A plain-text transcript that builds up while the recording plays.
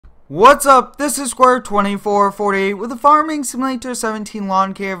What's up? This is Square2448 with a Farming Simulator 17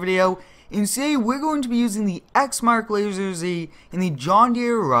 lawn care video, and today we're going to be using the Exmark Laser Z in the John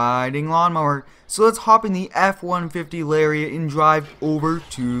Deere riding lawnmower. So let's hop in the F-150 Lariat and drive over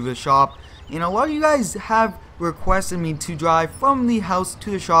to the shop. And a lot of you guys have requested me to drive from the house to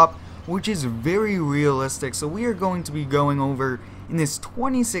the shop, which is very realistic. So we are going to be going over in this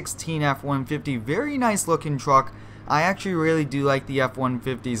 2016 F-150, very nice looking truck. I actually really do like the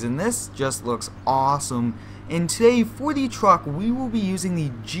F-150s, and this just looks awesome. And today for the truck we will be using the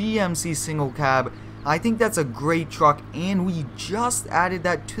GMC single cab. I think that's a great truck, and we just added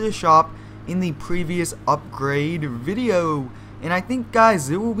that to the shop in the previous upgrade video. And I think, guys,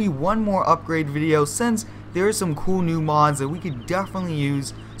 there will be one more upgrade video since there are some cool new mods that we could definitely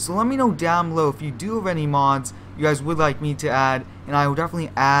use. So let me know down below if you do have any mods you guys would like me to add, and I will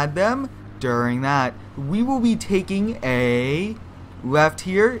definitely add them during that. We will be taking a left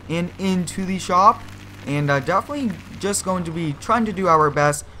here and into the shop, and definitely just going to be trying to do our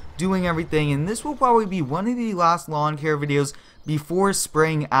best doing everything, and this will probably be one of the last lawn care videos before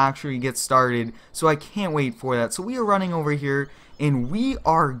spring actually gets started, so I can't wait for that. So we are running over here and we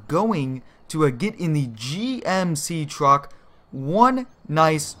are going to get in the GMC truck. One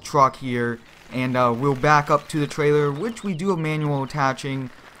nice truck here, and we'll back up to the trailer, which we do have manual attaching,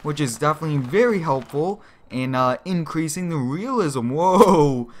 which is definitely very helpful in increasing the realism.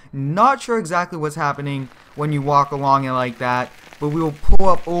 Whoa! Not sure exactly what's happening when you walk along it like that, but we will pull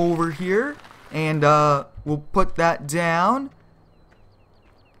up over here and we'll put that down.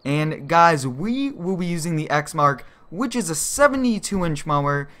 And guys, we will be using the Exmark, which is a 72-inch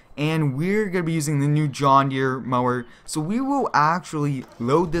mower, and we're going to be using the new John Deere mower. So we will actually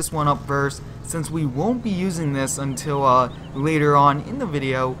load this one up first, since we won't be using this until later on in the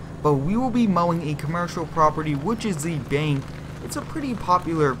video. But we will be mowing a commercial property, which is the bank. It's a pretty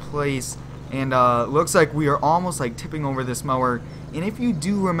popular place, and looks like we are almost like tipping over this mower. And if you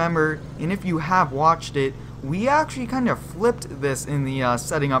do remember, and if you have watched it, we actually kind of flipped this in the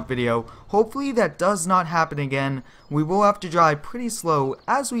setting up video. Hopefully that does not happen again. We will have to drive pretty slow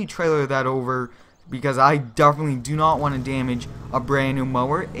as we trailer that over, because I definitely do not want to damage a brand new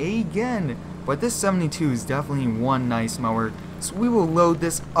mower again. But this 72 is definitely one nice mower. So we will load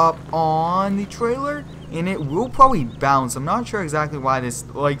this up on the trailer, and it will probably bounce. I'm not sure exactly why this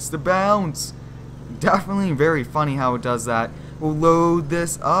likes to bounce. Definitely very funny how it does that. We'll load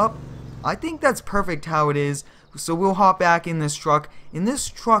this up. I think that's perfect how it is. So we'll hop back in this truck, and this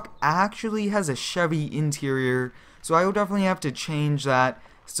truck actually has a Chevy interior, so I will definitely have to change that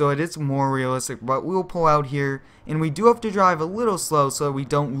so it is more realistic. But we'll pull out here, and we do have to drive a little slow so we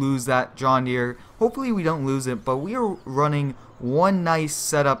don't lose that John Deere. Hopefully we don't lose it, but we are running one nice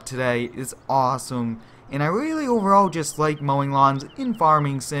setup today. It's awesome, and I really overall just like mowing lawns in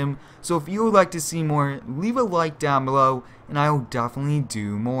Farming Sim. So if you would like to see more, leave a like down below, and I will definitely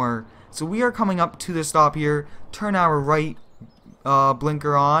do more. So we are coming up to the stop here, turn our right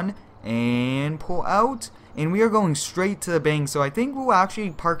blinker on, and pull out, and we are going straight to the bank. So I think we'll actually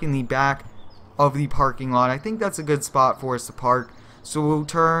park in the back of the parking lot. I think that's a good spot for us to park. So we'll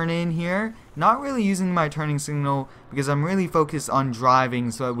turn in here, not really using my turning signal because I'm really focused on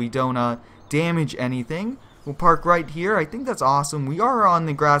driving so that we don't damage anything. We'll park right here. I think that's awesome. We are on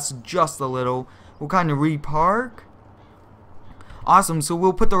the grass just a little. We'll kind of repark. Awesome, so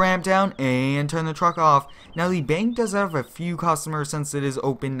we'll put the ramp down and turn the truck off. Now the bank does have a few customers since it is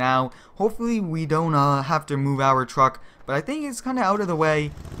open now. Hopefully we don't have to move our truck, but I think it's kind of out of the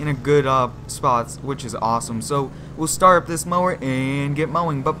way in a good spot, which is awesome. So we'll start up this mower and get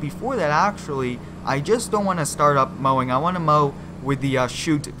mowing. But before that, actually, I just don't want to start up mowing. I want to mow with the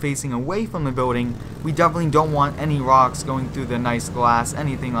chute facing away from the building. We definitely don't want any rocks going through the nice glass,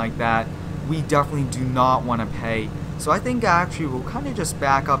 anything like that. We definitely do not want to pay. So I think actually we'll kind of just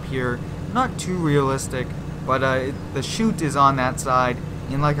back up here, not too realistic, but the chute is on that side,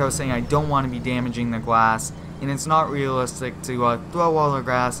 and like I was saying, I don't want to be damaging the glass, and it's not realistic to throw all the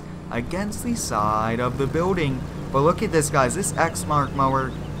grass against the side of the building. But look at this, guys, this Exmark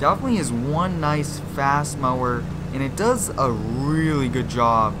mower definitely is one nice fast mower, and it does a really good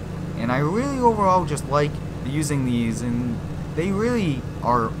job, and I really overall just like using these, and they really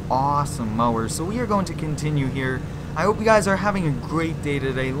are awesome mowers. So we are going to continue here. I hope you guys are having a great day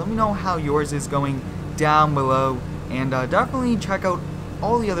today. Let me know how yours is going down below, and definitely check out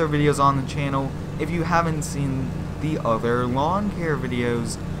all the other videos on the channel if you haven't seen the other lawn care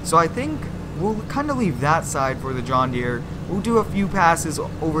videos. So I think we'll kind of leave that side for the John Deere. We'll do a few passes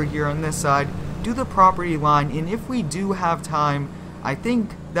over here on this side, do the property line, and if we do have time, I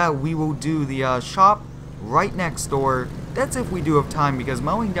think that we will do the shop right next door, that's if we do have time, because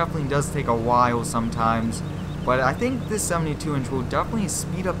mowing definitely does take a while sometimes. But I think this 72-inch will definitely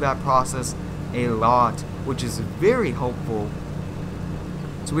speed up that process a lot, which is very helpful.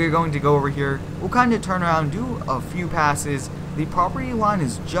 So we are going to go over here. We'll kind of turn around, do a few passes. The property line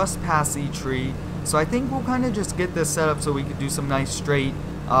is just past the tree, so I think we'll kind of just get this set up so we could do some nice straight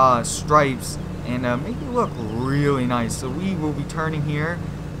stripes and make it look really nice. So we will be turning here.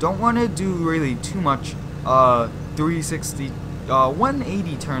 Don't want to do really too much 360,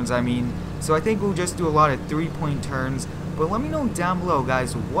 180 turns, I mean. So I think we'll just do a lot of 3-point turns. But let me know down below,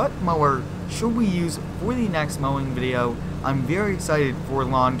 guys, what mower should we use for the next mowing video. I'm very excited for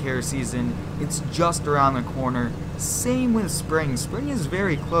lawn care season. It's just around the corner. Same with spring. Spring is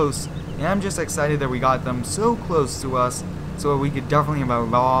very close, and I'm just excited that we got them so close to us, so we could definitely have a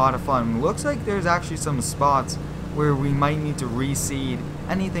lot of fun. Looks like there's actually some spots where we might need to reseed,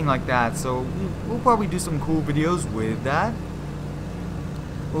 anything like that. So we'll probably do some cool videos with that.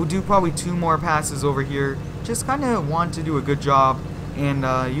 We'll do probably 2 more passes over here. Just kind of want to do a good job, and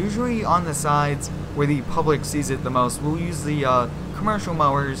usually on the sides where the public sees it the most, we'll use the commercial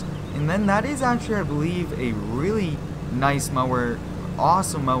mowers. And then that is actually, I believe, a really nice mower,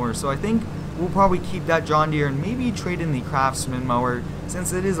 awesome mower. So I think we'll probably keep that John Deere and maybe trade in the Craftsman mower,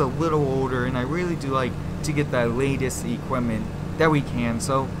 since it is a little older and I really do like to get the latest equipment that we can.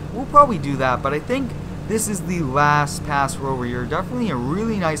 So we'll probably do that, but I think this is the last pass for over here. Definitely a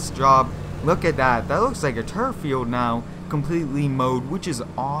really nice job. Look at that. That looks like a turf field now, completely mowed, which is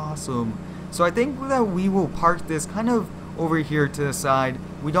awesome. So I think that we will park this kind of over here to the side.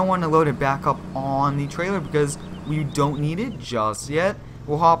 We don't want to load it back up on the trailer because we don't need it just yet.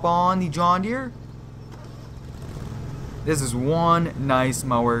 We'll hop on the John Deere. This is one nice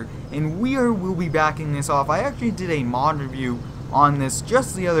mower, and we'll be backing this off. I actually did a mod review on this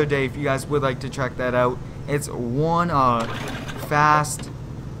just the other day if you guys would like to check that out. It's one fast,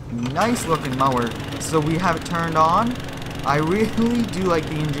 nice looking mower. So we have it turned on. I really do like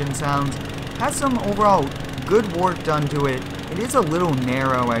the engine sounds. Has some overall good work done to it. It is a little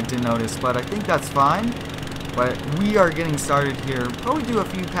narrow, I did notice, but I think that's fine. But we are getting started here. Probably do a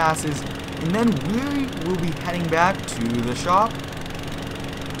few passes, and then we will be heading back to the shop.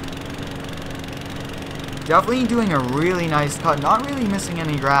 Definitely doing a really nice cut, not really missing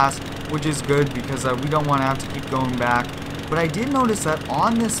any grass, which is good because we don't want to have to keep going back. But I did notice that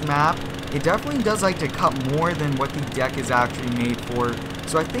on this map, it definitely does like to cut more than what the deck is actually made for.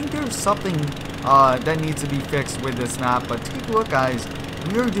 So I think there's something that needs to be fixed with this map. But take a look, guys.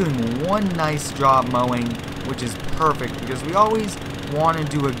 We are doing one nice job mowing, which is perfect because we always want to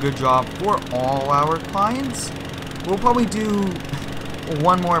do a good job for all our clients. We'll probably do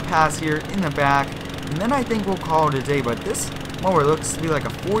one more pass here in the back, and then I think we'll call it a day. But this mower looks to be like a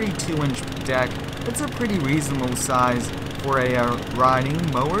 42-inch deck. It's a pretty reasonable size for a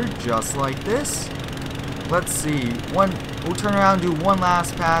riding mower just like this. Let's see. We'll turn around and do one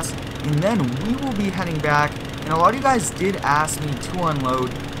last pass, and then we will be heading back. And a lot of you guys did ask me to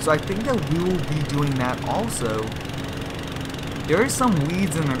unload, so I think that we will be doing that also. There is some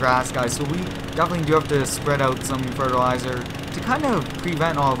weeds in the grass, guys, so we definitely do have to spread out some fertilizer to kind of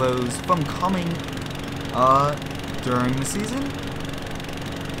prevent all those from coming during the season.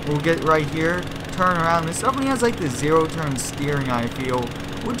 We'll get right here, turn around. This definitely has like the 0-turn steering, I feel,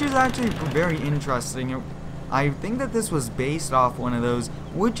 which is actually very interesting. I think that this was based off one of those,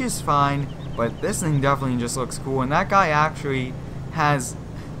 which is fine, but this thing definitely just looks cool. And that guy actually has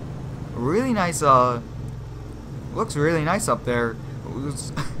really nice, looks really nice up there.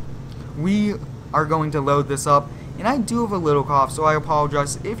 We are going to load this up, and I do have a little cough, so I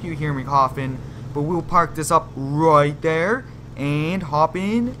apologize if you hear me coughing, but we'll park this up right there and hop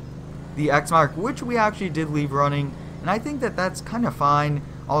in the Exmark, which we actually did leave running, and I think that that's kind of fine.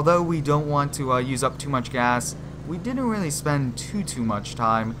 Although we don't want to use up too much gas, we didn't really spend too much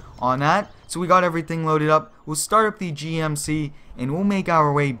time on that. So we got everything loaded up. We'll start up the GMC, and we'll make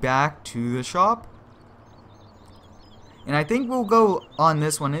our way back to the shop. And I think we'll go on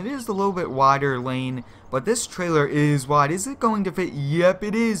this one. It is a little bit wider lane, but this trailer is wide. Is it going to fit? Yep,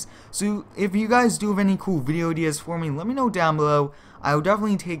 it is. So if you guys do have any cool video ideas for me, let me know down below. I will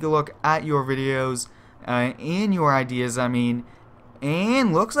definitely take a look at your videos and your ideas, I mean.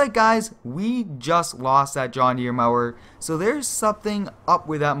 And looks like, guys, we just lost that John Deere mower. So there's something up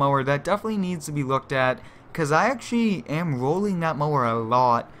with that mower that definitely needs to be looked at, because I actually am rolling that mower a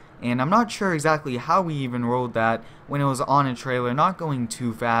lot, and I'm not sure exactly how we even rolled that when it was on a trailer, not going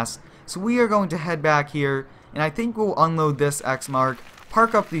too fast. So we are going to head back here, and I think we'll unload this Exmark,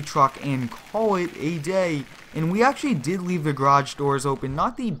 park up the truck, and call it a day. And we actually did leave the garage doors open.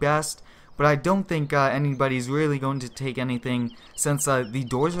 Not the best. but I don't think anybody's really going to take anything, since the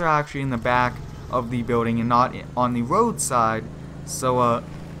doors are actually in the back of the building and not on the roadside. So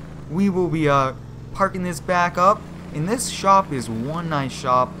we will be parking this back up, and this shop is one nice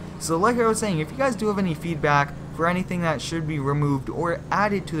shop. So like I was saying, if you guys do have any feedback for anything that should be removed or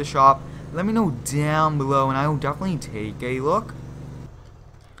added to the shop, let me know down below and I will definitely take a look.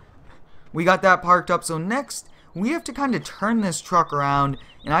 We got that parked up, so next we have to kind of turn this truck around,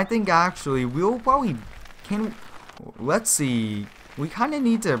 and I think actually we'll probably let's see, we kind of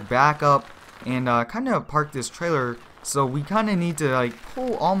need to back up and kind of park this trailer, so we kind of need to like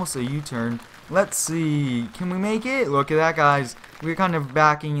pull almost a U-turn. Let's see, can we make it? Look at that, guys. We're kind of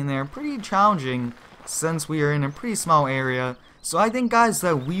backing in there, pretty challenging since we are in a pretty small area. So I think, guys,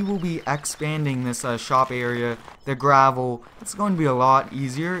 that we will be expanding this shop area, the gravel. It's going to be a lot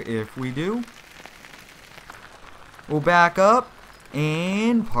easier if we do. We'll back up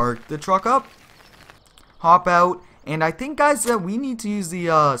and park the truck up, hop out, and I think, guys, that we need to use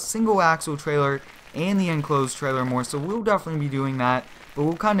the single axle trailer and the enclosed trailer more, so we'll definitely be doing that. But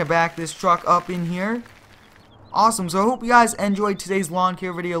we'll kind of back this truck up in here. Awesome, so I hope you guys enjoyed today's lawn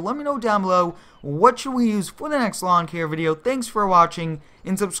care video. Let me know down below what should we use for the next lawn care video. Thanks for watching,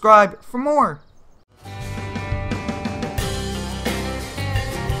 and subscribe for more.